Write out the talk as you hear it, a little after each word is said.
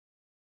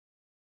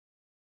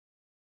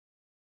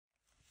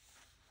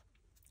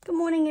Good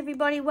morning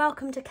everybody,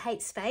 welcome to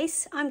Kate's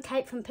Space. I'm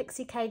Kate from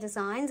Pixie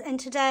Designs, and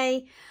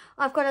today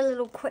I've got a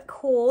little quick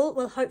haul.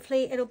 Well,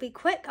 hopefully it'll be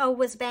quick. I'll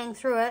whiz bang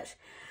through it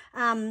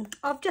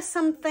of just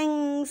some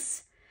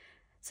things,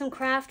 some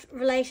craft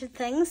related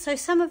things. So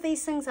some of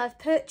these things I've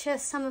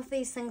purchased, some of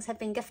these things have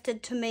been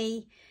gifted to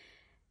me,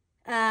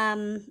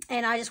 and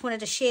I just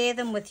wanted to share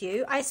them with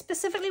you. I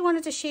specifically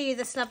wanted to share you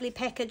this lovely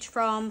package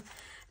from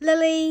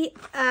Lily,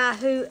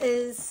 who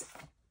is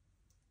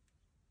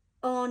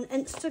on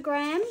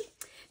Instagram.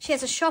 She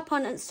has a shop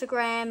on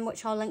Instagram,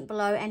 which I'll link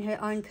below, and her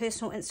own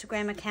personal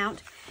Instagram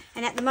account.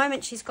 And at the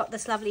moment, she's got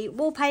this lovely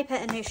wallpaper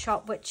in her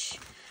shop, which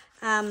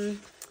I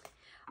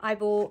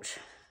bought.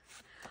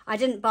 I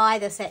didn't buy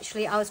this,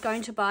 actually. I was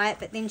going to buy it,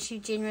 but then she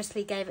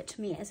generously gave it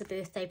to me as a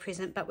birthday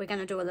present, but we're going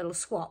to do a little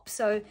swap.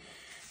 So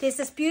there's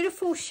this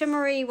beautiful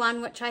shimmery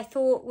one, which I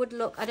thought would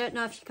look, I don't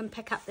know if you can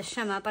pick up the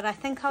shimmer, but I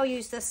think I'll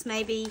use this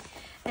maybe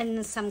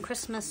in some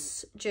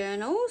Christmas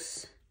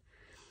journals.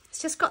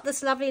 It's just got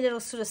this lovely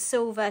little sort of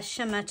silver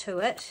shimmer to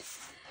it.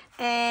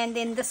 And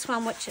then this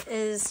one, which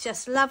is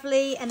just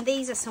lovely. And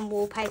these are some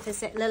wallpapers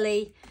that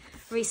Lily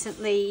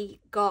recently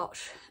got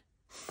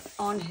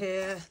on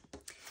her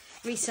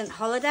recent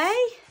holiday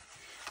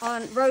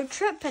on road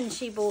trip. And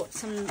she bought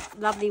some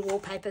lovely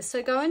wallpapers.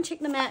 So go and check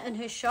them out in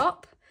her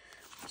shop.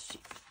 She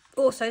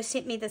also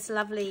sent me this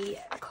lovely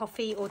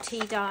coffee or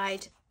tea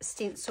dyed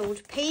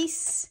stenciled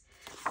piece.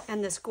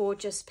 And this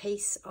gorgeous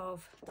piece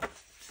of...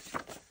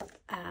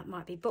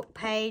 might be book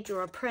page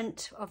or a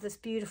print of this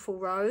beautiful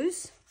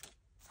rose.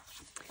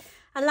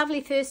 A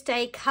lovely first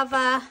day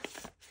cover,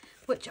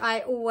 which I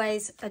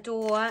always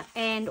adore.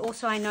 And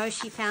also I know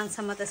she found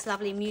some of this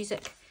lovely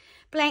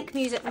blank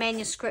music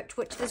manuscript,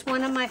 which is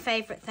one of my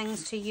favorite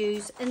things to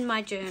use in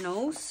my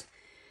journals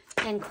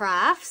and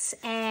crafts.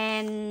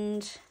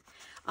 And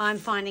I'm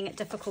finding it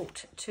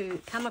difficult to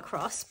come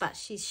across, but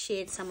she's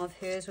shared some of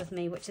hers with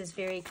me, which is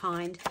very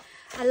kind.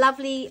 A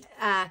lovely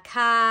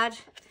card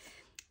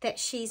that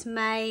she's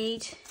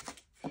made,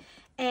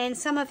 and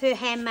some of her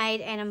handmade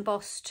and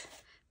embossed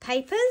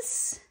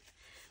papers.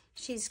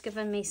 She's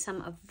given me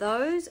some of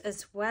those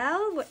as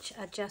well, which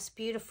are just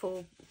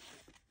beautiful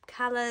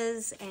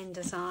colors and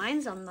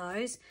designs on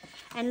those.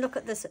 And look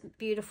at this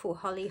beautiful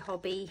Holly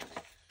Hobby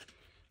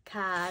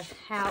card.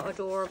 How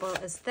adorable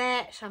is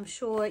that? I'm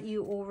sure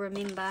you all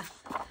remember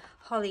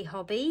Holly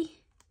Hobby.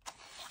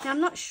 Now, I'm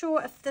not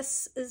sure if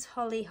this is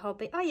Holly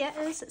Hobby. Oh, yeah,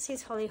 it is. It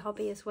says Holly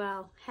Hobby as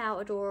well. How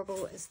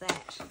adorable is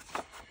that?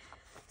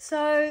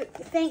 So,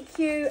 thank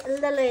you,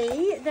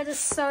 Lily. That is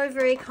so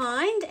very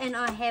kind. And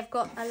I have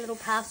got a little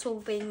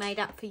parcel being made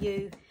up for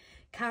you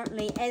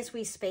currently as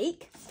we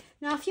speak.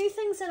 Now, a few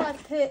things that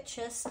I've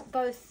purchased,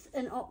 both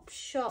in op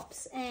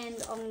shops and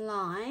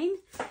online.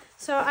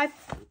 So, I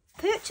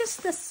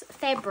purchased this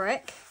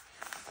fabric.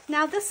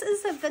 Now, this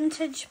is a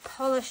vintage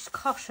polished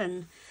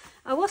cotton.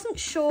 I wasn't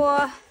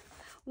sure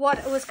what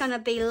it was going to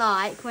be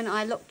like when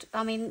I looked.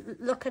 I mean,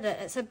 look at it.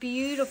 It's a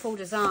beautiful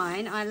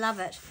design. I love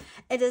it.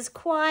 It is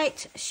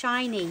quite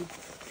shiny.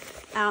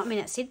 I mean,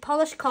 it said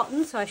polished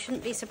cotton, so I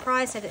shouldn't be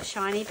surprised that it's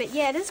shiny. But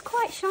yeah, it is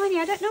quite shiny.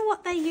 I don't know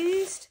what they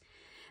used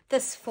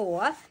this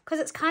for, because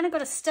it's kind of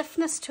got a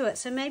stiffness to it.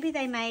 So maybe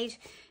they made,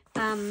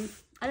 I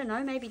don't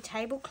know, maybe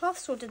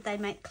tablecloths, or did they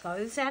make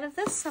clothes out of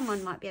this?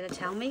 Someone might be able to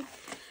tell me.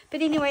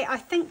 But anyway, I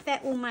think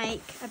that will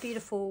make a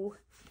beautiful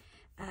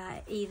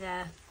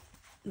either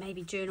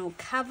maybe journal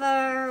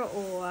cover,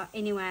 or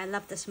anyway, I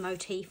love this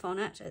motif on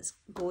it. It's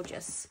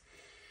gorgeous.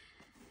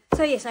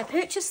 So yes, I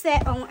purchased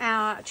that on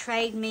our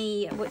Trade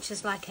Me, which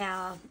is like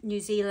our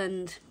New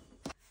Zealand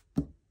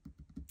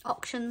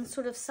auction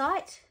sort of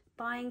site,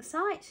 buying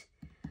site.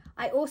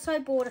 I also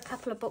bought a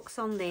couple of books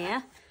on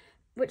there,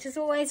 which is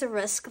always a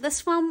risk.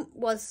 This one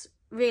was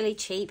really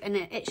cheap, and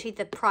actually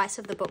the price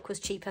of the book was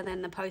cheaper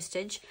than the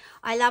postage.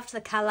 I loved the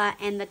colour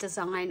and the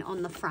design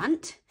on the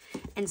front.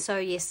 And so,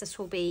 yes, this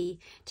will be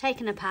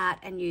taken apart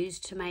and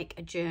used to make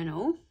a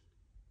journal.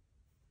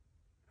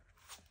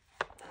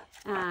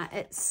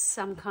 It's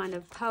some kind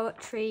of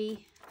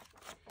poetry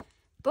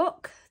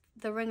book.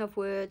 The Ring of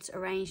Words,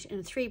 arranged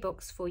in 3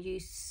 books for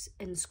use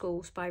in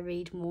schools by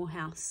Reed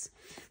Morehouse.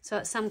 So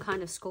it's some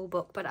kind of school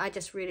book, but I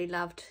just really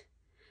loved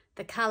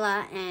the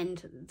colour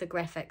and the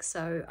graphics.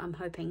 So I'm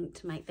hoping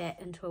to make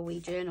that into a wee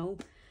journal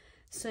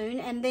soon.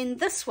 And then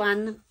this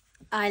one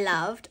I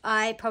loved.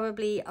 I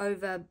probably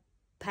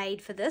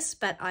overpaid for this,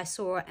 but I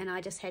saw it and I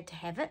just had to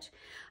have it.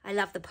 I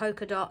love the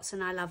polka dots,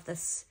 and I love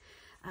this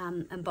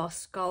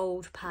embossed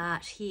gold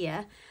part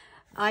here.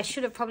 I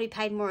should have probably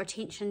paid more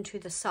attention to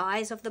the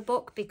size of the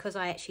book, because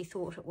I actually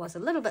thought it was a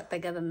little bit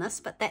bigger than this,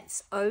 but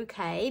that's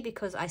okay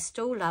because I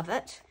still love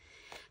it.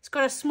 It's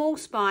got a small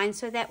spine,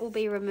 so that will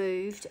be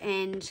removed,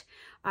 and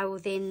I will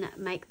then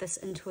make this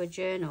into a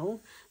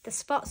journal. The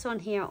spots on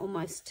here are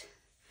almost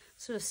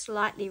sort of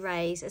slightly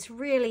raised. It's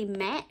really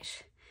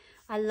matte.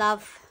 I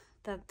love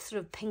the sort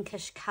of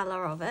pinkish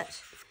colour of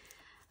it.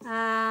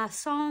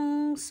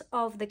 Songs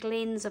of the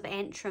Glens of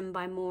Antrim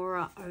by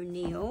Maura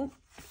O'Neill.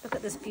 Look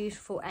at this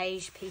beautiful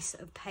aged piece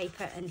of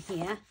paper in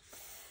here.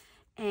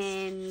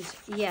 And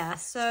yeah,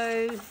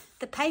 so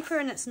the paper,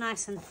 and it's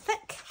nice and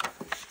thick,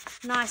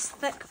 nice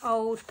thick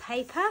old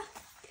paper.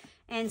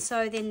 And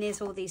so then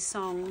there's all these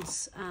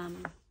songs,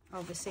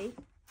 obviously.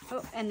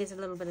 Oh, and there's a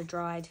little bit of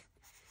dried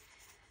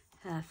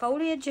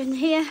foliage in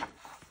here.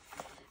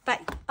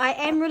 But I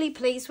am really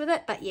pleased with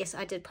it. But yes,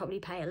 I did probably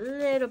pay a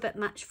little bit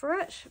much for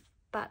it.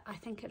 But I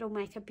think it'll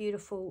make a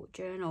beautiful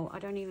journal. I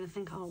don't even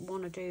think I'll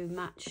want to do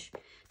much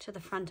to the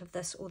front of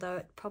this, although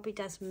it probably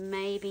does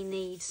maybe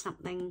need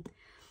something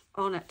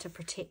on it to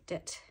protect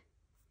it.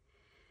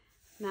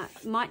 Now,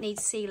 it might need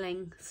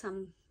sealing.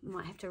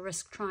 Might have to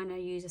risk trying to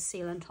use a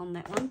sealant on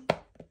that one.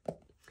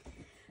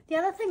 The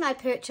other thing I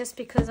purchased,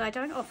 because I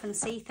don't often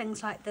see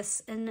things like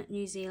this in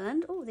New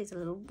Zealand. Oh, there's a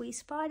little wee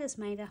spider's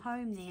made a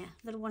home there.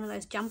 Little one of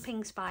those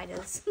jumping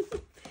spiders.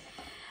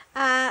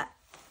 Are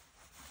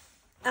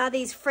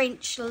these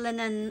French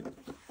linen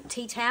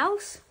tea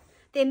towels.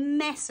 They're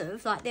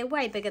massive, like they're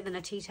way bigger than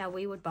a tea towel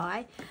we would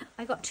buy.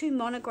 I got 2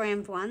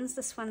 monogrammed ones.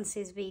 This one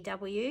says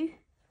VW.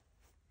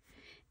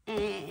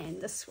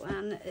 And this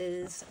one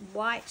is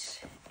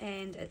white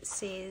and it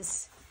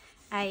says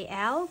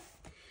AL.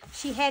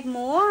 She had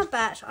more,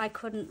 but I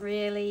couldn't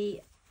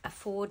really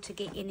afford to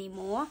get any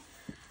more.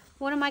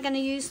 What am I going to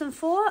use them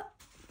for?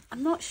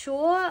 I'm not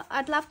sure.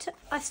 I'd love to.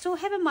 I still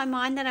have in my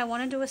mind that I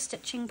want to do a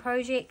stitching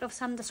project of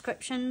some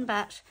description,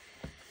 but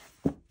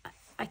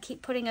I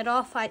keep putting it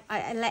off. I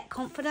lack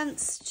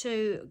confidence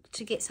to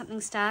get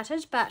something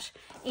started. But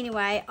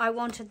anyway, I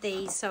wanted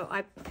these, so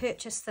I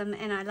purchased them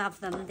and I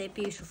love them. They're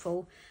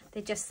beautiful.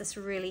 They're just this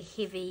really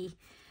heavy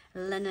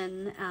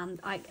linen.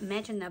 I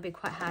imagine they'll be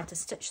quite hard to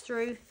stitch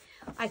through.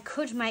 I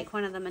could make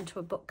one of them into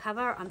a book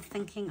cover. I'm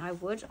thinking I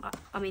would.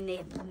 I mean,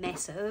 they're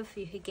massive.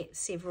 You could get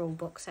several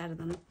books out of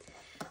them.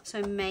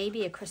 So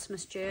maybe a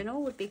Christmas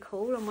journal would be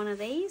cool on one of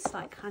these,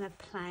 like kind of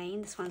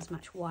plain. This one's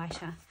much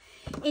whiter.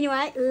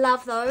 Anyway,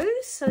 love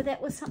those. So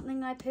that was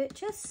something I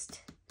purchased.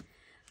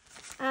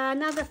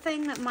 Another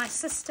thing that my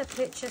sister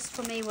purchased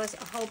for me was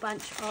a whole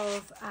bunch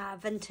of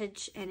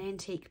vintage and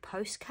antique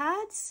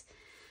postcards.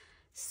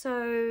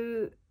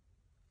 So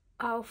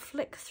I'll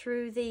flick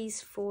through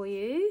these for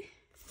you.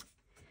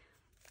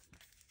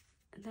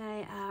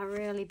 They are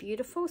really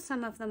beautiful.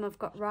 Some of them have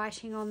got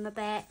writing on the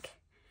back.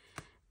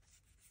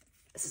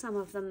 Some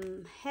of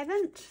them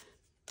haven't.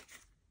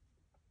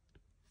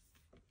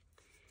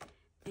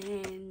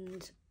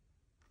 And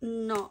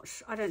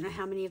I don't know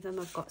how many of them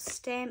have got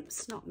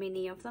stamps. Not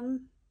many of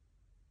them.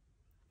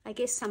 I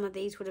guess some of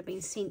these would have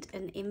been sent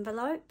in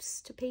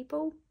envelopes to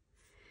people.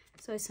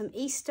 So some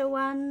Easter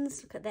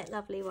ones. Look at that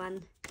lovely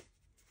one.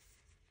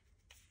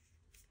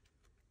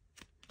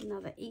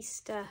 Another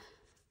Easter.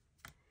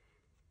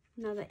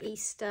 Another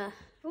Easter.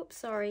 Oops,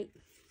 sorry.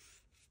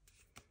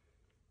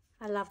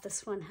 I love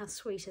this one. How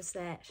sweet is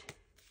that?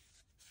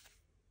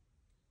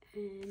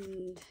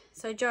 And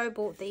so Joe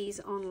bought these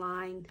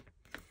online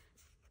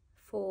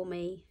for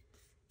me.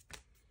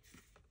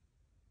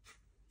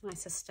 My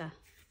sister.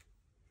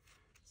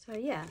 So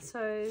yeah,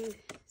 so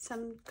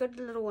some good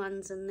little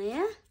ones in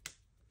there.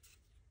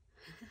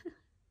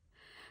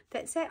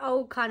 That's that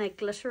old kind of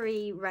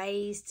glittery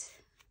raised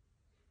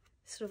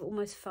sort of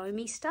almost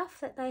foamy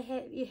stuff that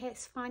you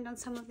find on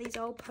some of these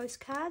old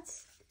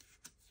postcards.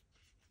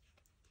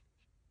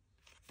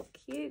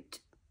 Cute,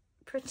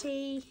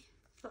 pretty,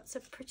 lots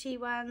of pretty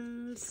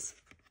ones.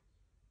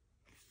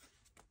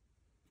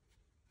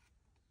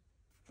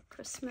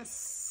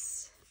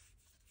 Christmas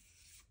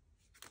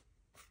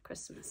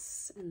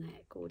and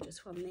that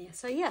gorgeous one there.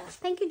 So yeah,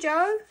 thank you,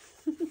 Joe.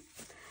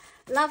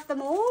 Love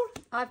them all.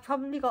 I've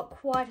probably got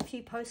quite a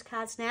few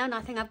postcards now, and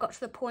I think I've got to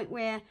the point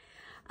where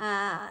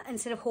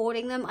instead of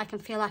hoarding them, I can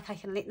feel like I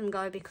can let them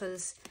go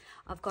because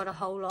I've got a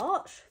whole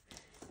lot.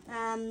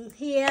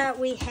 Here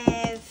we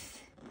have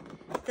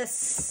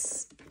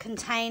this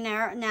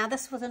container. Now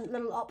this was a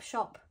little op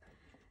shop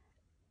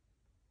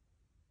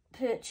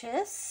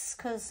purchase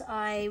because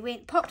I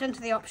popped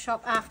into the op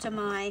shop after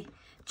my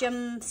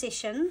gym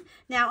session.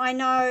 Now I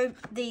know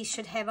these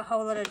should have a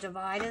whole lot of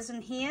dividers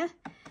in here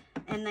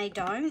and they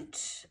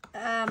don't.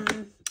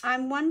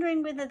 I'm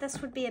wondering whether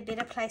this would be a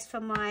better place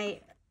for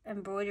my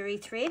embroidery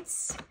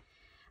threads.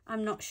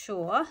 I'm not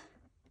sure.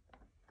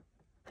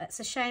 It's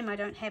a shame I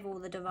don't have all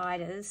the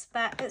dividers,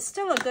 but it's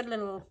still a good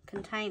little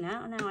container.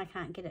 I know I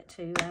can't get it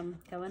to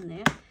go in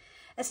there.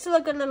 It's still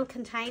a good little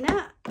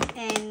container,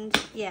 and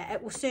yeah,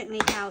 it will certainly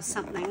house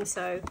something.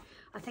 So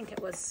I think it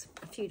was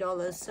a few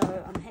dollars,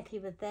 so I'm happy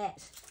with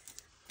that.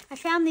 I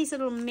found these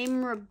little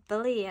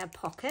memorabilia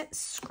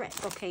pockets,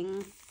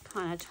 scrapbooking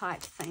kind of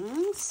type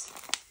things.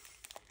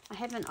 I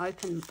haven't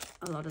opened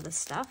a lot of the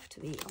stuff, to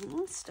be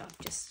honest. I've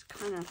just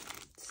kind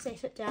of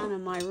set it down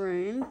in my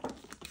room.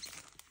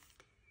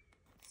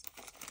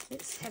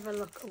 Let's have a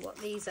look at what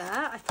these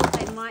are. I thought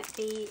they might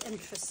be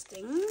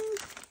interesting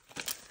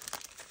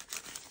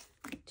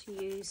to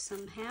use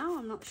somehow.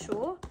 I'm not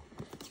sure.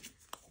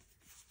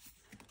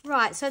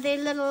 Right, so they're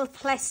little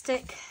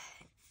plastic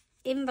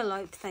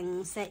envelope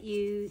things that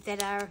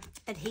are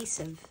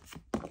adhesive.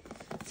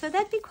 So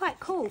that'd be quite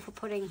cool for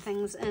putting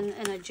things in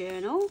a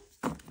journal.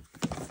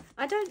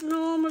 I don't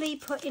normally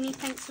put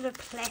anything sort of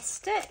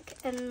plastic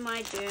in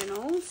my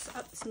journals.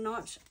 It's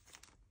not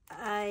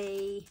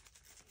a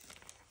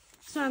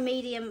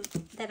medium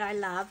that I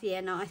love.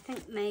 Yeah, no, I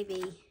think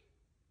maybe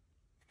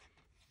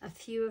a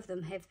few of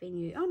them have been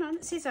used. Oh no,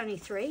 it says only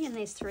 3 and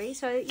there's 3.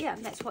 So yeah,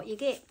 that's what you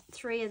get,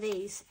 3 of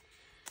these.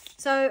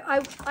 So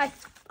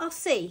I'll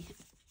see.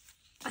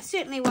 I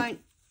certainly won't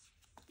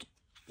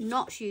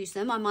not use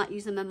them. I might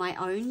use them in my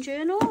own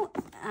journal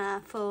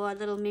for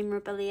little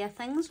memorabilia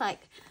things,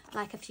 like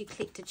if you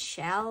collected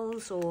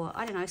shells, or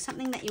I don't know,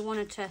 something that you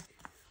wanted to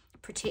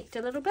protect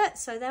a little bit.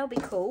 So they'll be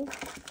cool.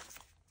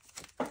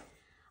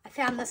 I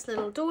found this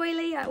little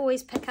doily. I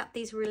always pick up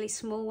these really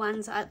small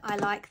ones. I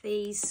like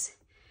these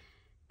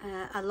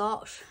a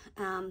lot.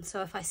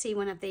 So if I see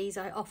one of these,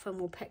 I often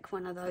will pick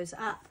one of those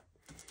up.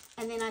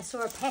 And then I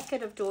saw a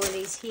packet of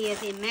doilies here.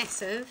 They're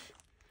massive.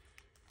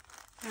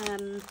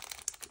 And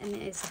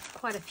there's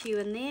quite a few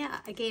in there.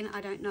 Again,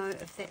 I don't know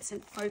if that's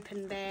an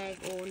open bag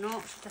or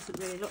not. It doesn't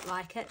really look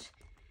like it.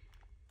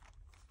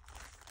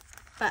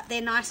 But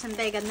they're nice and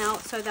big, and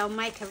they'll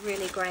make a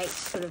really great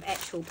sort of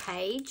actual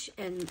page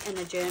in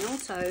a journal.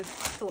 So I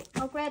thought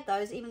I'll grab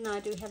those, even though I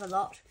do have a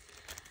lot.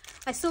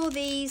 I saw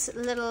these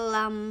little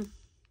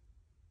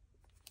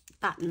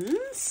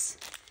buttons,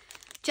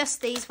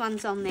 just these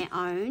ones on their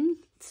own.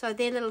 So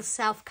they're little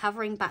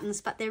self-covering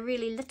buttons, but they're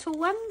really little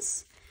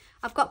ones.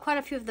 I've got quite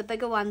a few of the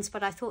bigger ones,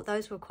 but I thought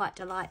those were quite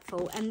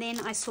delightful. And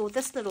then I saw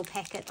this little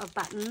packet of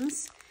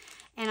buttons,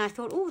 and I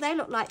thought, oh, they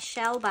look like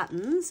shell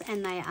buttons,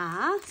 and they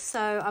are.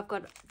 So I've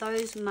got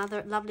those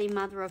lovely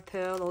mother of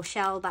pearl or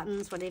shell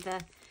buttons, whatever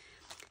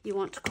you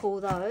want to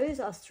call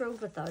those. I was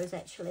thrilled with those,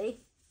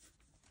 actually.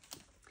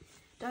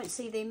 Don't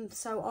see them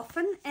so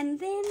often. And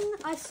then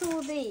I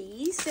saw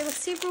these. There were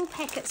several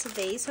packets of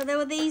these. So there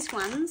were these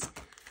ones.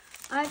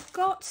 I've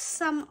got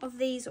some of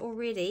these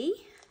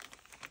already.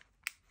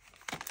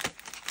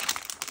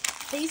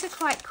 These are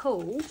quite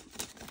cool.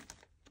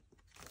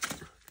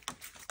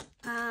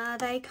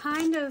 They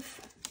kind of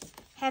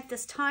have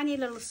this tiny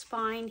little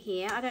spine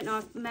here. I don't know,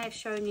 I may have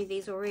shown you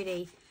these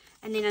already.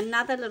 And then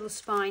another little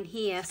spine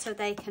here, so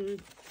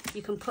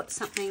you can put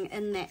something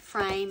in that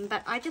frame.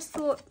 But I just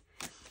thought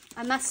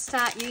I must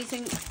start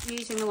using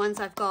the ones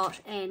I've got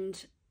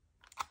and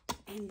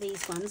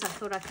these ones. I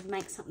thought I could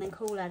make something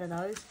cool out of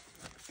those.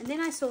 And then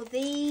I saw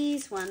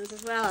these ones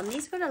as well, and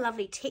these got a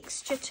lovely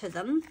texture to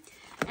them.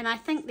 And I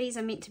think these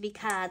are meant to be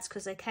cards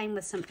because they came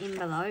with some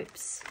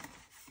envelopes.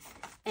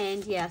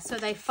 And yeah, so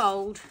they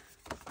fold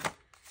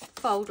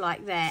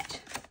like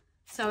that.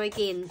 So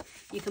again,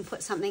 you can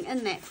put something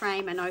in that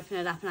frame and open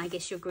it up, and I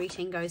guess your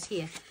greeting goes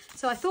here.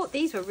 So I thought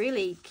these were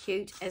really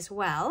cute as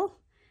well.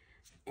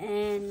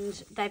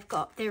 And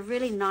they're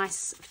really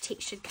nice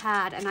textured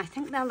card, and I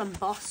think they'll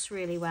emboss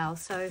really well.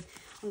 So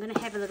I'm going to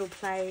have a little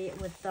play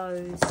with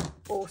those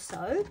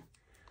also.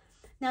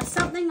 Now,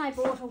 something I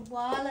bought a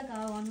while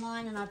ago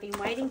online, and I've been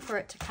waiting for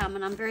it to come,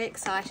 and I'm very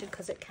excited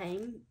because it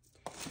came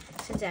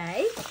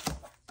today.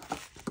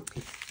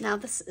 Now,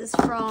 this is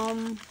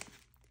from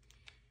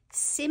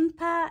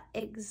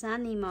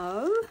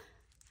Pixiekstevens.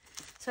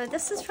 So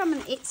this is from an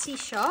Etsy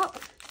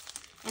shop,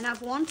 and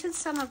I've wanted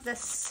some of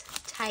this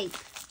tape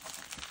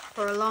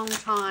for a long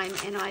time,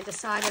 and I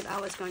decided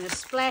I was going to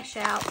splash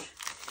out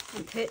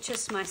and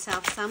purchase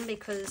myself some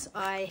because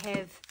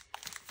I'm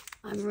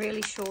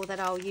really sure that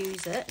I'll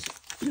use it.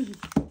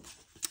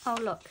 Oh,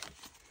 look.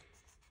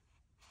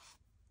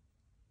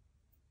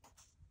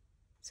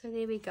 So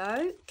there we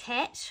go.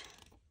 Cat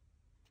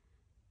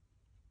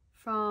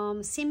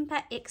from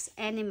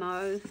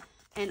Pixiekstevens,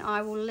 and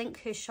I will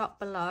link her shop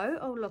below.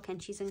 Oh, look,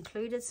 and she's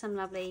included some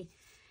lovely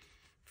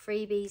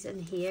freebies in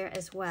here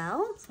as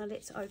well. So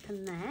let's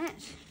open that.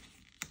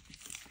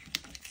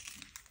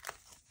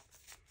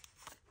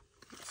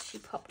 She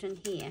popped in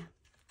here.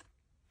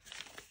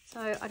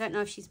 So I don't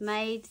know if she's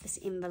made this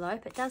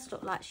envelope. It does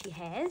look like she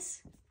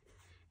has,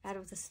 out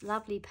of this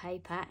lovely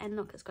paper. And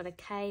look, it's got a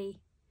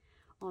K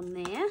on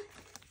there.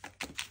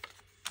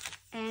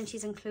 And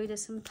she's included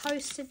some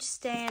postage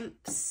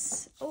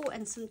stamps. Oh,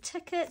 and some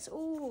tickets.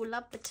 Oh,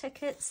 love the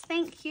tickets.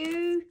 Thank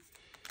you.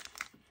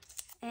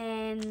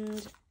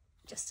 And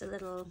just a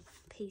little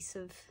piece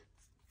of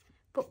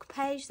book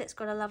page that's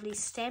got a lovely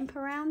stamp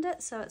around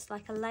it. So it's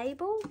like a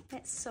label.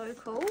 That's so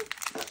cool.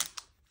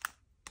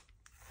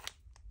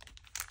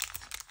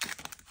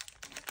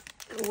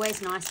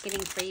 Always nice getting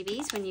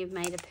freebies when you've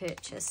made a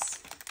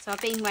purchase. So I've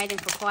been waiting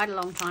for quite a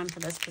long time for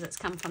this because it's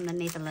come from the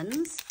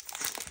Netherlands.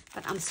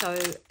 But I'm so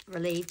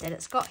relieved that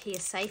it's got here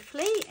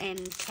safely,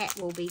 and Kat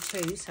will be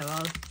too. So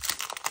I'll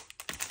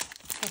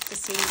have to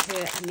send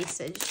her a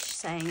message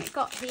saying it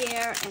got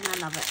here and I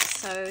love it.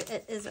 So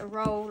it is a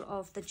roll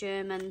of the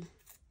German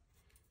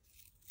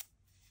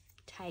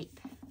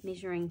tape,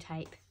 measuring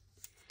tape.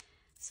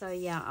 So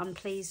yeah, I'm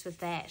pleased with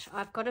that.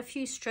 I've got a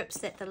few strips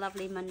that the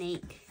lovely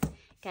Monique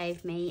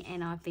gave me,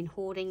 and I've been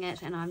hoarding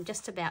it, and I'm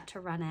just about to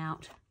run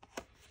out.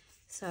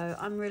 So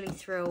I'm really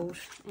thrilled,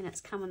 and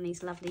it's come in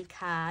these lovely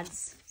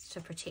cards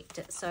to protect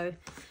it. So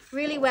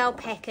really well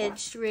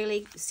packaged,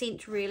 really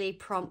sent really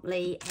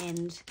promptly,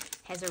 and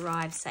has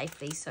arrived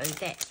safely, so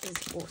that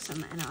is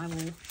awesome. And I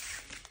will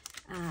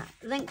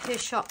link her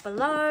shop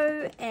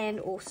below, and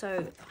also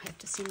I have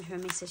to send her a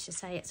message to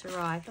say it's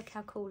arrived. Look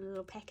how cool the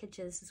little package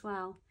is as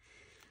well.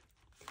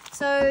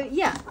 So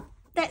yeah,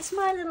 that's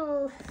my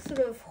little sort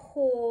of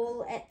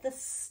haul at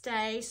this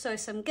stage. So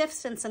some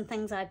gifts and some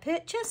things I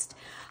purchased.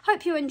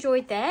 Hope you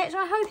enjoyed that.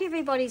 I hope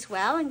everybody's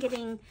well and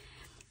getting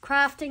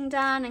crafting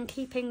done and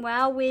keeping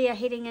well. We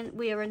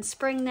are in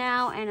spring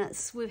now, and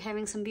we're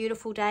having some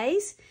beautiful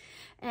days,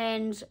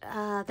 and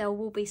there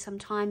will be some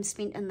time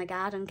spent in the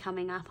garden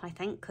coming up, I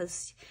think,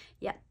 because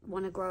yeah,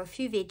 want to grow a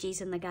few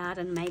veggies in the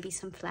garden, maybe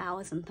some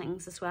flowers and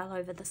things as well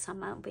over the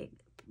summer. It'll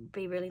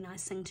be a really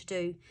nice thing to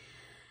do.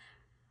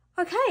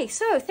 Okay,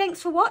 so thanks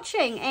for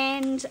watching,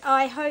 and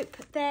I hope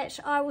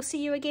that I will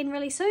see you again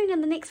really soon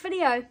in the next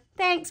video.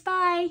 Thanks,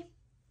 bye.